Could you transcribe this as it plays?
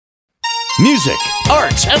music,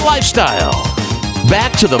 arts, and lifestyle.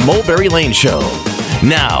 Back to the Mulberry Lane Show.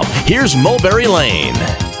 Now, here's Mulberry Lane.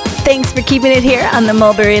 Thanks for keeping it here on the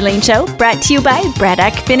Mulberry Lane Show, brought to you by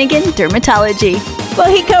Braddock Finnegan Dermatology. Well,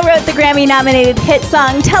 he co-wrote the Grammy-nominated hit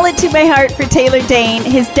song Tell It to My Heart for Taylor Dayne.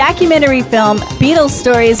 His documentary film, Beatles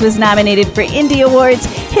Stories, was nominated for Indie Awards.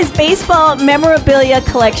 His baseball memorabilia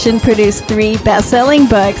collection produced 3 best-selling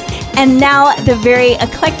books. And now the very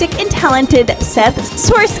eclectic and talented Seth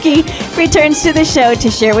Swirsky returns to the show to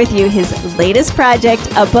share with you his latest project,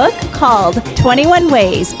 a book called 21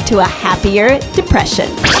 Ways to a Happier Depression.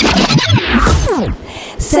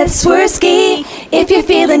 Seth Swirsky, if you're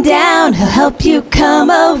feeling down, he'll help you come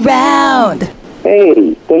around.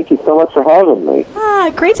 Hey, thank you so much for having me.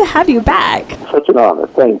 Great to have you back. Such an honor.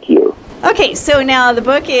 Thank you. Okay, so now the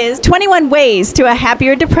book is 21 Ways to a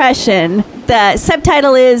Happier Depression. The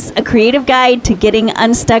subtitle is A Creative Guide to Getting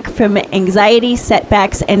Unstuck from Anxiety,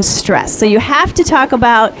 Setbacks, and Stress. So you have to talk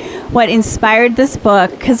about what inspired this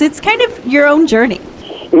book, because it's kind of your own journey.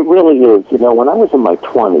 It really is. You know, when I was in my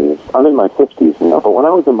 20s, I'm in my 50s now, but when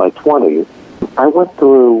I was in my 20s, I went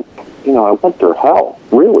through hell,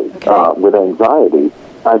 really, with anxiety.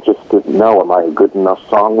 I just didn't know, am I a good enough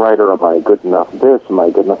songwriter? Am I good enough this? Am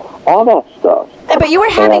I good enough? All that stuff. But you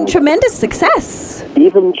were having tremendous success.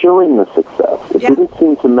 Even during the success, it didn't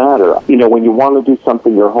seem to matter. You know, when you want to do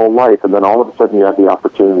something your whole life, and then all of a sudden you have the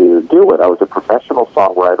opportunity to do it. I was a professional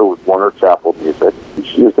songwriter with Warner Chappell Music.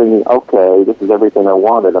 She was thinking, okay, this is everything I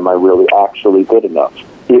wanted. Am I really actually good enough?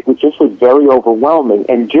 It was very overwhelming.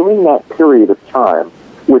 And during that period of time,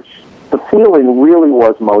 which the feeling really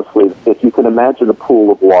was mostly, if you can imagine a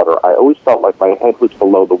pool of water, I always felt like my head was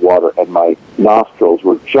below the water and my nostrils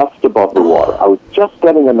were just above the water. I was just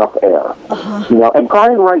getting enough air, you know, and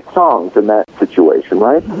trying to write songs in that situation,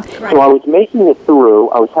 right? So I was making it through.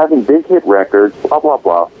 I was having big hit records, blah, blah,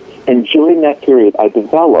 blah. And during that period, I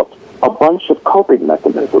developed a bunch of coping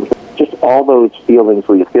mechanisms. Just all those feelings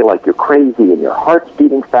where you feel like you're crazy and your heart's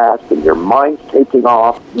beating fast and your mind's taking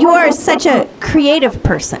off. You are such a creative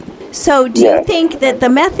person. So do you think that the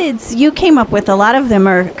methods you came up with, a lot of them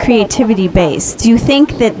are creativity-based? Do you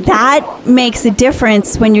think that that makes a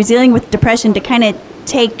difference when you're dealing with depression to kind of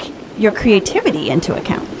take your creativity into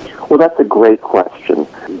account? Well, that's a great question.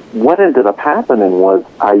 What ended up happening was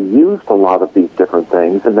I used a lot of these different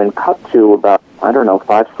things, and then cut to about,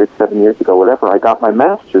 5, 6, 7 years ago, whatever, I got my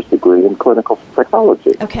master's degree in clinical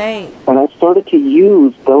psychology. Okay. And I started to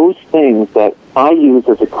use those things that I use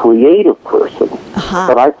as a creative person,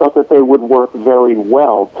 but I thought that they would work very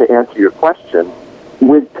well, to answer your question,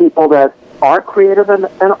 with people that are creative and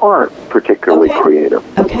aren't particularly creative.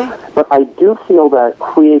 Okay. But I do feel that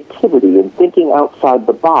creativity and thinking outside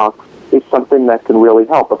the box is something that can really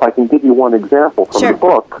help. If I can give you one example from the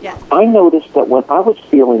book, I noticed that when I was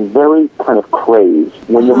feeling very kind of crazed,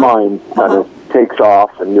 when your mind kind of takes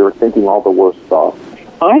off and you're thinking all the worst thoughts,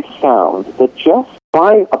 I found that just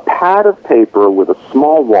buying a pad of paper with a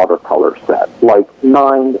small watercolor set, like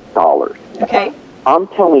 $9. Okay. I'm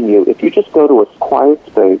telling you, if you just go to a quiet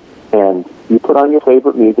space and you put on your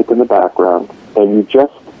favorite music in the background and you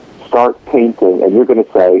just start painting, and you're going to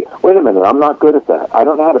say, wait a minute, I'm not good at that. I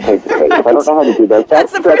don't know how to paint the face. I don't know how to do that.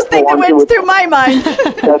 That's the first thing that went through my mind.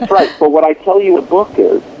 That's right. But what I tell you in the book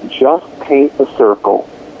is just paint a circle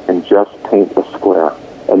and just paint a square,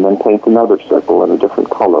 and then paint another circle in a different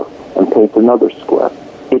color, and paint another square.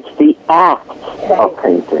 It's the act of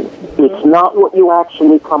painting. It's not what you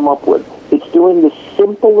actually come up with. It's doing the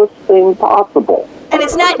simplest thing possible. And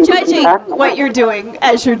it's not judging what you're doing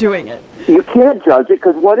as you're doing it. You can't judge it,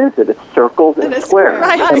 because what is it? It's circles and squares.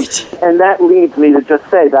 Right. And that leads me to just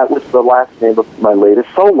say that was the last name of my latest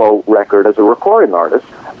solo record as a recording artist,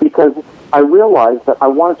 because I realized that I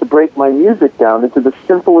wanted to break my music down into the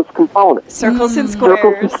simplest components. Circles and squares.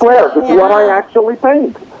 Circles and squares. It's what I actually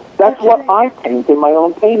paint. That's what I paint in my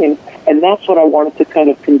own painting, and that's what I wanted to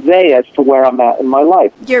kind of convey as to where I'm at in my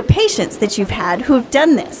life. Your patients that you've had who've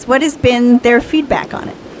done this, what has been their feedback on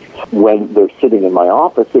it? When they're sitting in my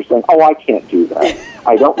office, they're saying, oh, I can't do that.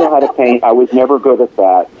 I don't know how to paint. I was never good at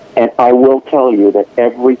that. And I will tell you that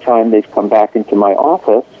every time they've come back into my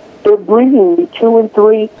office, they're bringing me 2 and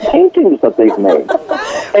 3 paintings that they've made.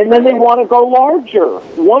 And then they want to go larger.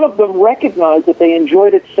 One of them recognized that they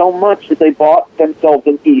enjoyed it so much that they bought themselves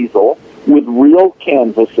an easel with real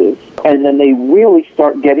canvases, and then they really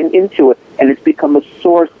start getting into it, and it's become a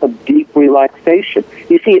source of deep relaxation.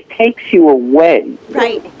 You see, it takes you away.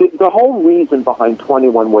 Right. The whole reason behind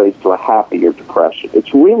 21 Ways to a Happier Depression,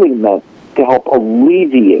 it's really meant to help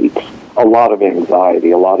alleviate a lot of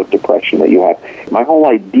anxiety, a lot of depression that you have. My whole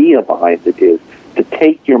idea behind it is to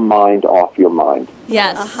take your mind off your mind.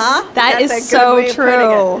 Yes. That's That a is good so way of putting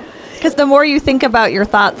true. Because the more you think about your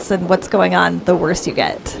thoughts and what's going on, the worse you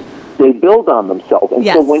get. They build on themselves. And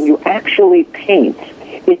so Yes. when you actually paint,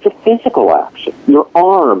 it's a physical action. Your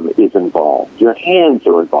arm is involved. Your hands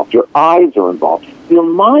are involved. Your eyes are involved. Your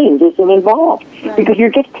mind isn't involved because you're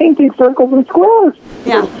just painting circles and squares.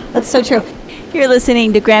 Yeah, that's so true. You're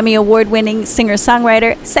listening to Grammy Award-winning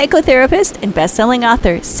singer-songwriter, psychotherapist, and best-selling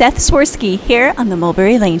author Seth Swirsky here on The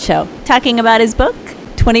Mulberry Lane Show, talking about his book,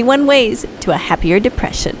 21 Ways to a Happier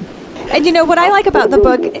Depression. And you know, what I like about the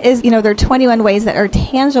book is, there are 21 ways that are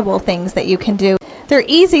tangible things that you can do. They're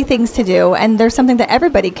easy things to do, and there's something that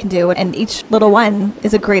everybody can do, and each little one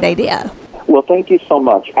is a great idea. Well, thank you so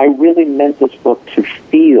much. I really meant this book to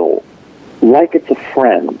feel like it's a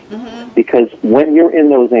friend, because when you're in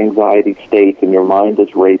those anxiety states and your mind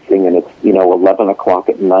is racing and it's 11 o'clock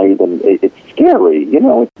at night and it's scary,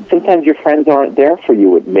 sometimes your friends aren't there for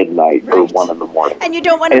you at midnight or 1 in the morning. And you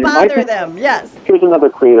don't want to bother them, yes. Here's another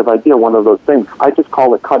creative idea, one of those things. I just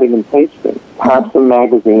call it cutting and pasting. Have some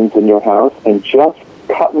magazines in your house and just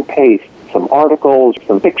cut and paste some articles,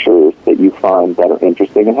 some pictures that you find that are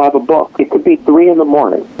interesting, and have a book. It could be 3 in the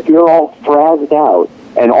morning. If you're all frazzed out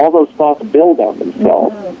and all those thoughts build on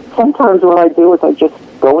themselves, sometimes what I do is I just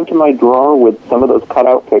go into my drawer with some of those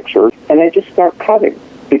cutout pictures and I just start cutting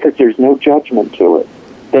because there's no judgment to it.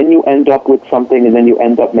 Then you end up with something and then you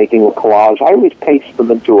end up making a collage. I always paste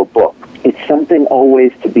them into a book. It's something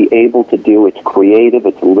always to be able to do. It's creative,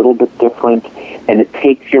 it's a little bit different, and it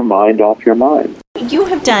takes your mind off your mind. You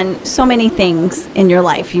have done so many things in your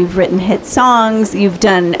life. You've written hit songs, you've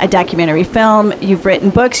done a documentary film, you've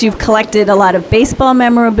written books, you've collected a lot of baseball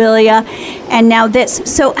memorabilia, and now this.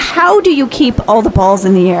 So how do you keep all the balls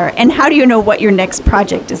in the air, and how do you know what your next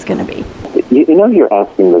project is going to be? You're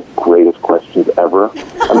asking the greatest questions ever.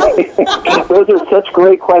 Those are such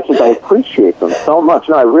great questions. I appreciate them so much.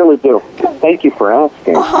 No, I really do. Thank you for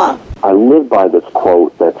asking. I live by this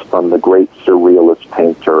quote that's from the great surrealist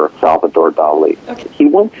painter Salvador Dali. He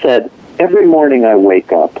once said, "Every morning I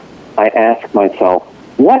wake up, I ask myself,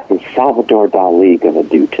 what is Salvador Dali going to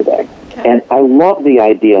do today?" And I love the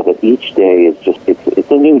idea that each day is just,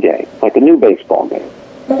 it's a new day, like a new baseball game.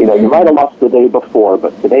 You might have lost the day before,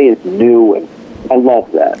 but today is new, and I love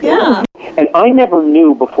that. Yeah. And I never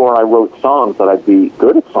knew before I wrote songs that I'd be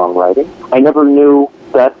good at songwriting. I never knew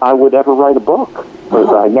that I would ever write a book.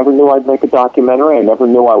 I never knew I'd make a documentary. I never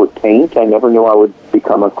knew I would paint. I never knew I would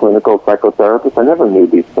become a clinical psychotherapist. I never knew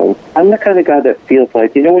these things. I'm the kind of guy that feels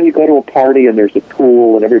like, when you go to a party and there's a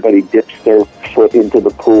pool and everybody dips their foot into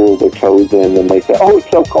the pool, their toes in, and they say, "Oh, it's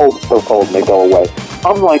so cold, and they go away.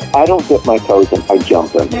 I'm like, I don't dip my toes in, I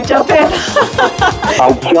jump in. You jump in.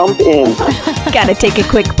 I'll jump in. Gotta take a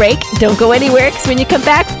quick break. Don't go anywhere, because when you come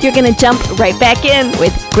back, you're gonna jump right back in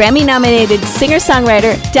with Grammy-nominated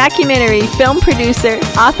singer-songwriter, documentary film producer,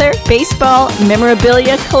 author, baseball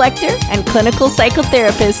memorabilia collector, and clinical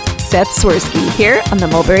psychotherapist Seth Swirsky here on The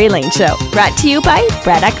Mulberry Lane Show. Brought to you by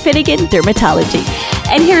Braddock Finnegan Dermatology.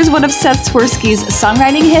 And here's one of Seth Swirsky's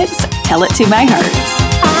songwriting hits, Tell It to My Heart.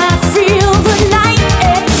 I feel the night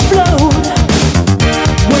explode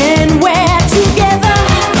when we're together.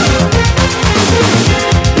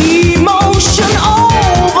 Emotion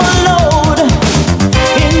overload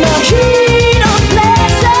in the heat of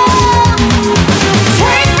pleasure.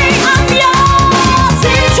 Take me, I'm yours,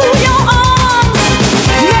 into your arms.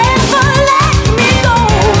 Never let me go.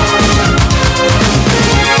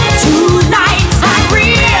 Tonight I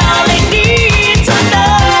really need to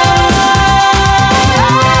know.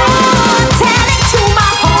 Tell it to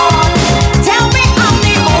my heart. Tell me I'm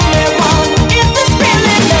the only one. Is this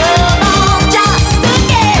really love or just a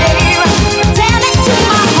game? Tell it to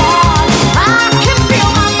my heart. I can feel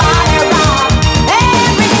my body rock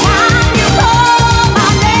every time you call my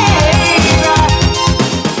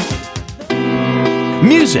name.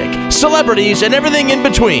 Music, celebrities, and everything in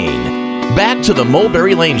between. Back to the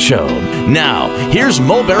Mulberry Lane Show. Now, here's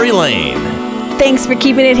Mulberry Lane. Thanks for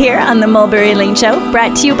keeping it here on the Mulberry Lane Show,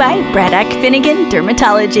 brought to you by Braddock Finnegan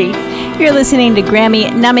Dermatology. You're listening to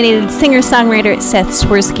Grammy-nominated singer-songwriter Seth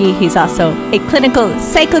Swirsky. He's also a clinical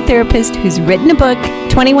psychotherapist who's written a book,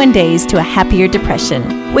 21 Days to a Happier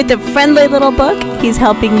Depression. With a friendly little book, he's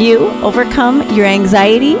helping you overcome your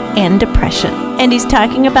anxiety and depression. And he's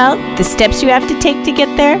talking about the steps you have to take to get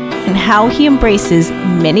there and how he embraces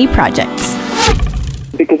many projects.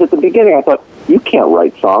 Because at the beginning I thought, You can't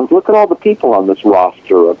write songs. Look at all the people on this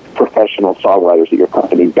roster of professional songwriters at your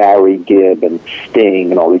company, Barry Gibb and Sting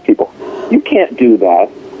and all these people. You can't do that.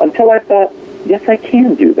 Until I thought, yes, I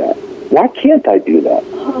can do that. Why can't I do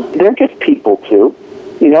that? They're just people, too.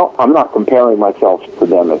 You know, I'm not comparing myself to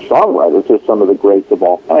them as songwriters. They're some of the greats of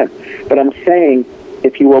all time. But I'm saying,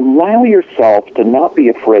 if you allow yourself to not be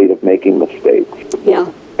afraid of making mistakes,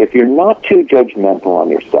 if you're not too judgmental on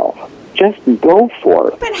yourself, just go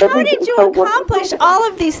for it. But how did you accomplish all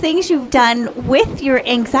of these things you've done with your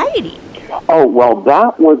anxiety? Oh, well,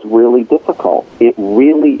 that was really difficult. It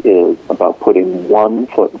really is about putting one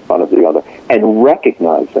foot in front of the other and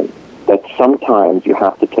recognizing that sometimes you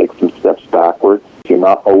have to take some steps backwards. You're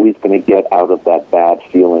not always going to get out of that bad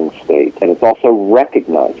feeling state. And it's also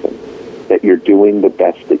recognizing that you're doing the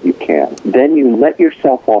best that you can. Then you let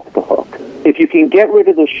yourself off the hook. If you can get rid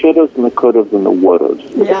of the shouldas and the couldas and the wouldas,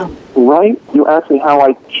 right? You ask me how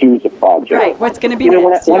I choose a project. Right, what's going to be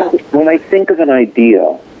next? When I think of an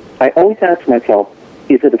idea, I always ask myself,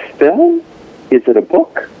 is it a film? Is it a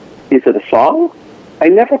book? Is it a song? I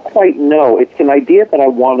never quite know. It's an idea that I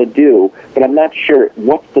want to do, but I'm not sure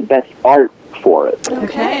what's the best art for it.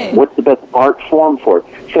 Okay. What's the best art form for it?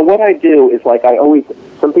 So what I do is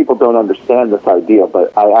some people don't understand this idea,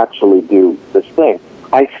 but I actually do this thing.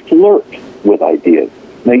 I flirt with ideas.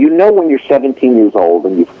 Now, you know when you're 17 years old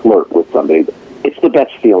and you flirt with somebody, it's the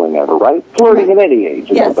best feeling ever, right? Flirting at any age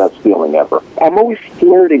is the best feeling ever. I'm always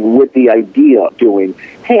flirting with the idea of doing,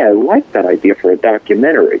 hey, I like that idea for a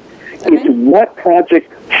documentary. Okay. It's what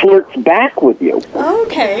project flirts back with you.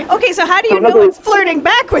 Okay. Okay, so how do you know it's flirting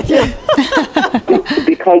back with you?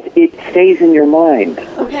 Because it stays in your mind.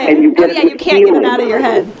 Okay. And you get you can't get it out of your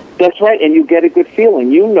head. That's right, and you get a good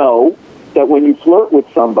feeling. You know that when you flirt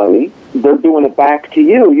with somebody, they're doing it back to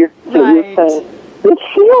you. You're saying, it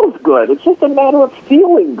feels good. It's just a matter of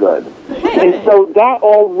feeling good. Okay. And so that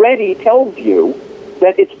already tells you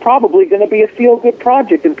that it's probably going to be a feel-good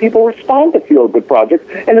project, and people respond to feel-good projects,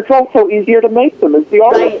 and it's also easier to make them as the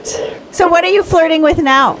artist. Right. So what are you flirting with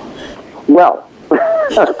now? Well,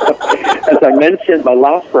 as I mentioned, my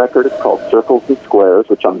last record is called Circles and Squares,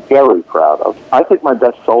 which I'm very proud of. I think my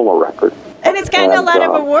best solo record. And it's gotten a lot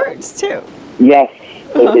of awards, too. Yes,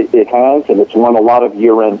 it has, and it's won a lot of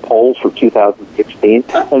year-end polls for 2016.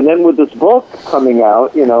 And then with this book coming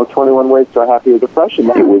out, 21 Ways to a Happier Depression,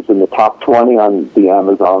 it was in the top 20 on the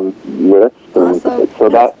Amazon list. And so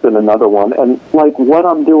that's been another one. And like what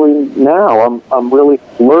I'm doing now, I'm really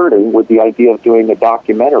flirting with the idea of doing a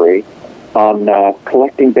documentary on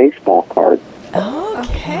collecting baseball cards.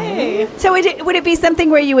 Okay. So would it be something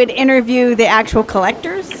where you would interview the actual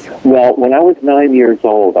collectors? Well, when I was 9 years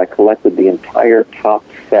old, I collected the entire top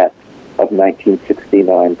set of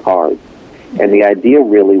 1969 cards. And the idea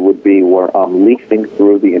really would be where I'm leafing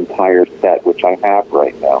through the entire set, which I have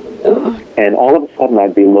right now. And all of a sudden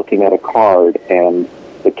I'd be looking at a card, and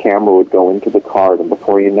the camera would go into the card, and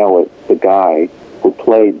before you know it, the guy who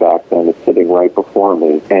played back then is sitting right before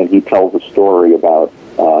me, and he tells a story about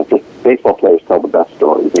just baseball players tell the best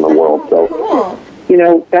stories in the world. So, cool.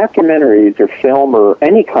 Documentaries or film or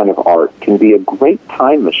any kind of art can be a great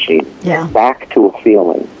time machine back to a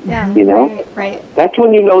feeling. Yeah, right. That's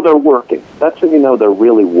when you know they're working. That's when you know they're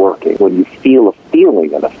really working, when you feel a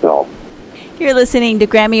feeling in a film. You're listening to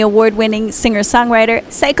Grammy Award-winning singer-songwriter,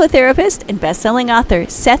 psychotherapist, and best-selling author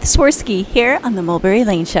Seth Swirsky here on The Mulberry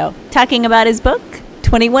Lane Show, talking about his book,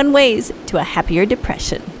 21 Ways to a Happier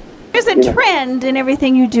Depression. There's a trend in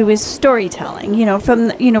everything you do is storytelling, from,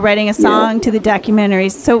 writing a song to the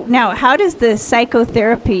documentaries. So now, how does the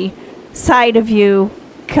psychotherapy side of you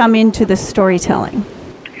come into the storytelling?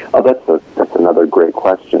 Oh, that's another great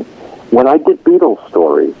question. When I did Beatles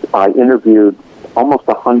stories, I interviewed almost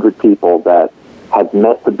 100 people that had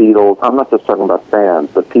met the Beatles. I'm not just talking about fans,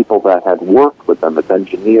 but people that had worked with them as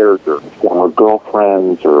engineers or former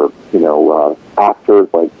girlfriends or, actors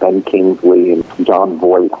like Ben Kingsley and John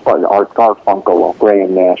Voight, Art Garfunkel,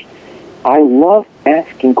 Graham Nash. I love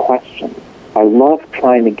asking questions. I love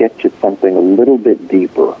trying to get to something a little bit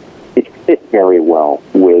deeper. It fit very well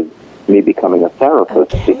with me becoming a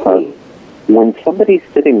therapist because when somebody's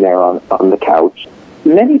sitting there on the couch,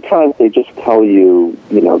 many times they just tell you,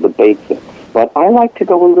 the basics. But I like to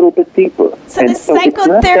go a little bit deeper. So the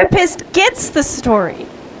psychotherapist gets the story.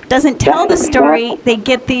 Doesn't tell the story, they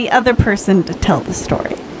get the other person to tell the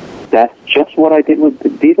story. That's just what I did with the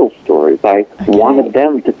Beatles stories. I wanted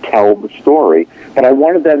them to tell the story, but I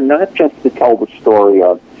wanted them not just to tell the story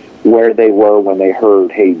of where they were when they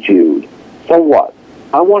heard Hey Jude. So what?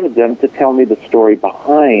 I wanted them to tell me the story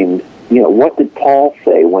behind, what did Paul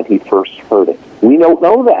say when he first heard it? We don't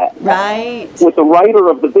know that. Right. With the writer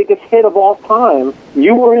of the biggest hit of all time,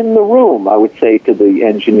 you were in the room, I would say to the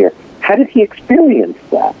engineer. How did he experience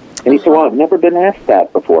that? And he said, well, I've never been asked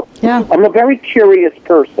that before. Yeah. I'm a very curious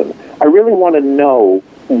person. I really want to know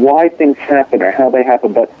why things happen or how they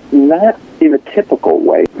happen, but not in a typical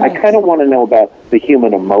way. Right. I kind of want to know about the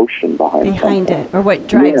human emotion behind something. it, or what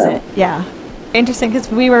drives Yeah. it. Yeah. Interesting, because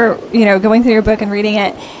we were, going through your book and reading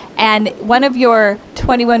it, and one of your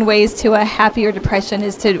 21 ways to a happier depression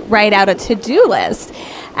is to write out a to-do list.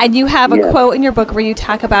 And you have a Yes. quote in your book where you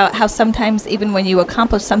talk about how sometimes even when you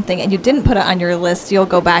accomplish something and you didn't put it on your list, you'll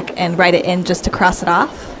go back and write it in just to cross it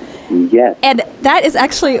off. Yes. And that is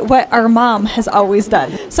actually what our mom has always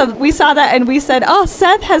done. So we saw that and we said, oh,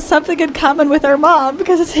 Seth has something in common with our mom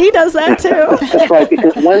because he does that too. That's right,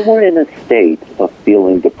 because when we're in a state of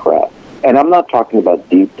feeling depressed, and I'm not talking about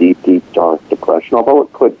deep, deep, deep, dark depression, although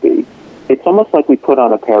it could be, it's almost like we put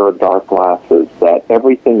on a pair of dark glasses that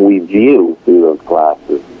everything we view through those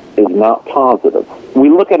glasses is not positive. We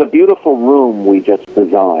look at a beautiful room we just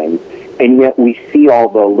designed, and yet we see all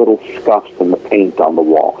the little scuffs in the paint on the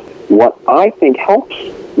wall. What I think helps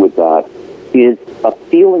with that is a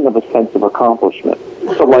feeling of a sense of accomplishment.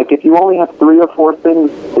 So, like, if you only have 3 or 4 things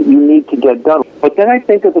that you need to get done, but then I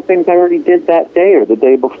think of the things I already did that day or the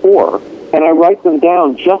day before, and I write them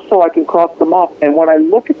down just so I can cross them off. And when I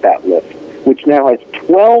look at that list, which now has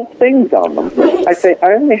 12 things on them, I say,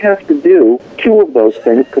 I only have to do 2 of those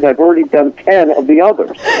things because I've already done 10 of the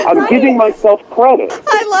others. I'm giving myself credit.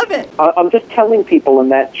 I love it. I'm just telling people in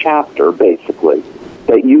that chapter, basically,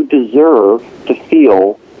 that you deserve to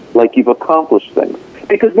feel like you've accomplished things.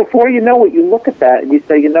 Because before you know it, you look at that and you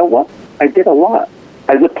say, you know what? I did a lot.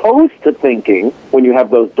 As opposed to thinking, when you have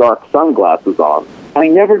those dark sunglasses on, I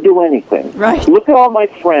never do anything. Right. Look at all my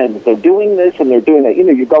friends. They're doing this and they're doing that.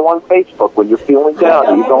 You go on Facebook when you're feeling down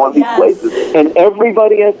and you go on these places. And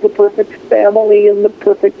everybody has the perfect family and the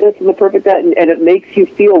perfect this and the perfect that. And it makes you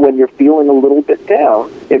feel, when you're feeling a little bit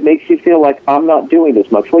down, it makes you feel like, I'm not doing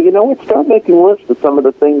as much. Well, you know what? Start making lists of some of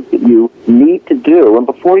the things that you need to do. And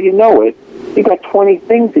before you know it, you got 20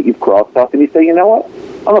 things that you've crossed off. And you say, you know what?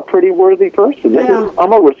 I'm a pretty worthy person.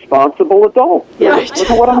 I'm a responsible adult. Right.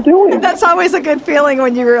 Look at what I'm doing. That's always a good feeling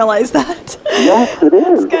when you realize that. Yes, it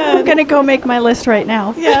is. I'm going to go make my list right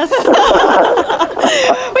now. Yes.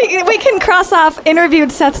 we can cross off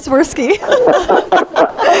interviewed Seth Swirsky.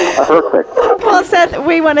 Perfect. Well, Seth,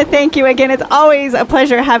 we want to thank you again. It's always a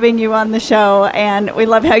pleasure having you on the show, and we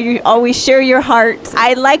love how you always share your heart.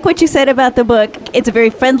 I like what you said about the book. It's a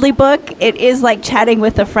very friendly book. It is like chatting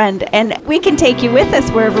with a friend, and we can take you with us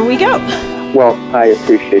wherever we go. Well, I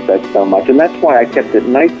appreciate that so much, and that's why I kept it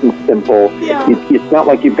nice and simple. Yeah. It's not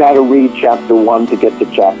like you've got to read chapter 1 to get to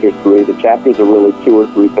chapter 3. The chapters are really 2 or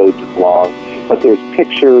 3 pages long, but there's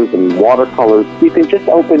pictures and watercolors. You can just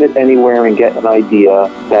open it anywhere and get an idea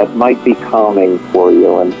that might be calming for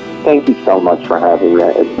you. And thank you so much for having me.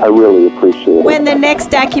 I really appreciate it. When the next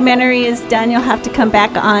documentary is done, you'll have to come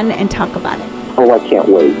back on and talk about it. Oh, I can't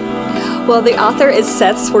wait. Well, the author is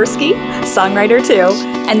Seth Swirsky, songwriter too,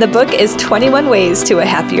 and the book is 21 Ways to a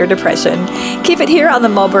Happier Depression. Keep it here on the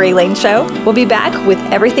Mulberry Lane Show. We'll be back with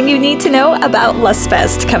everything you need to know about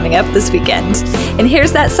Lustfest coming up this weekend. And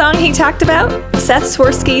here's that song he talked about, Seth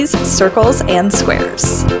Swirsky's Circles and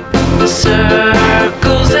Squares.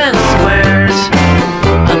 Circles and